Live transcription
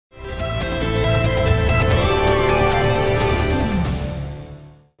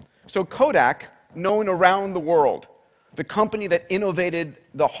So Kodak, known around the world, the company that innovated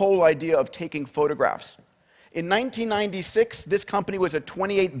the whole idea of taking photographs. In 1996, this company was a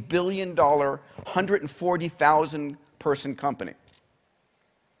 $28 billion, 140,000 person company.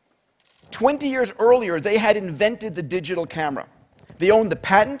 20 years earlier, they had invented the digital camera. They owned the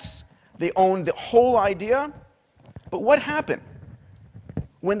patents, they owned the whole idea. But what happened?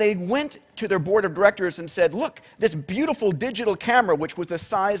 When they went to their board of directors and said, look, this beautiful digital camera, which was the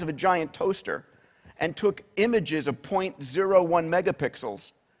size of a giant toaster, and took images of 0.01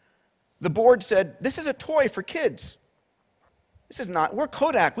 megapixels, the board said, this is a toy for kids. This is not, we're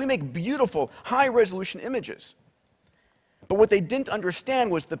Kodak, we make beautiful, high-resolution images. But what they didn't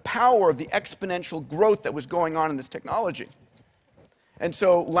understand was the power of the exponential growth that was going on in this technology. And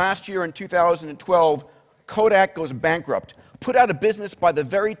so last year in 2012, Kodak goes bankrupt, put out of business by the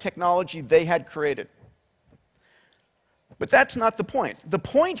very technology they had created. But that's not the point. The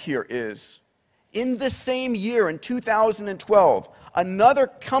point here is, in this same year, in 2012, another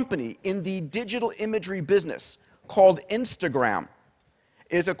company in the digital imagery business called Instagram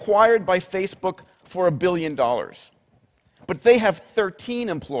is acquired by Facebook for $1 billion. But they have 13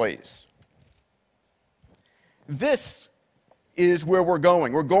 employees. This is where we're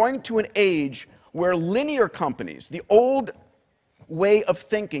going. We're going to an age where linear companies, the old way of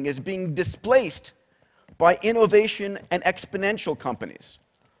thinking, is being displaced by innovation and exponential companies.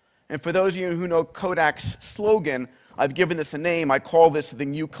 And for those of you who know Kodak's slogan, I've given this a name. I call this the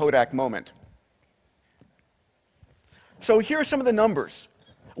new Kodak moment. So here are some of the numbers.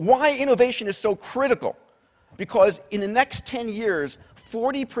 Why innovation is so critical. Because in the next 10 years,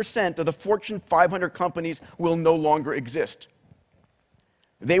 40% of the Fortune 500 companies will no longer exist.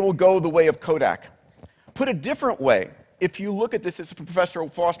 They will go the way of Kodak. Put a different way, if you look at this, this is from Professor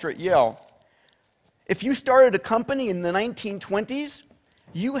Foster at Yale, if you started a company in the 1920s,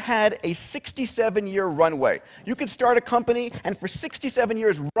 you had a 67-year runway. You could start a company and for 67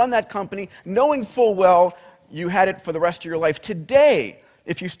 years run that company, knowing full well you had it for the rest of your life. Today,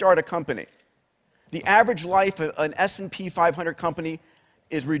 if you start a company, the average life of an S&P 500 company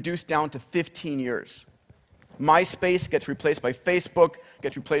is reduced down to 15 years. MySpace gets replaced by Facebook,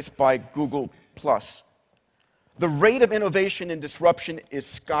 gets replaced by Google+. The rate of innovation and disruption is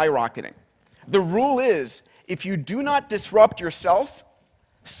skyrocketing. The rule is, if you do not disrupt yourself,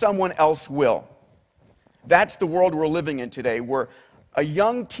 someone else will. That's the world we're living in today, where a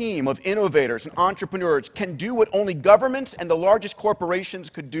young team of innovators and entrepreneurs can do what only governments and the largest corporations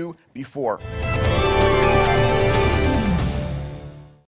could do before.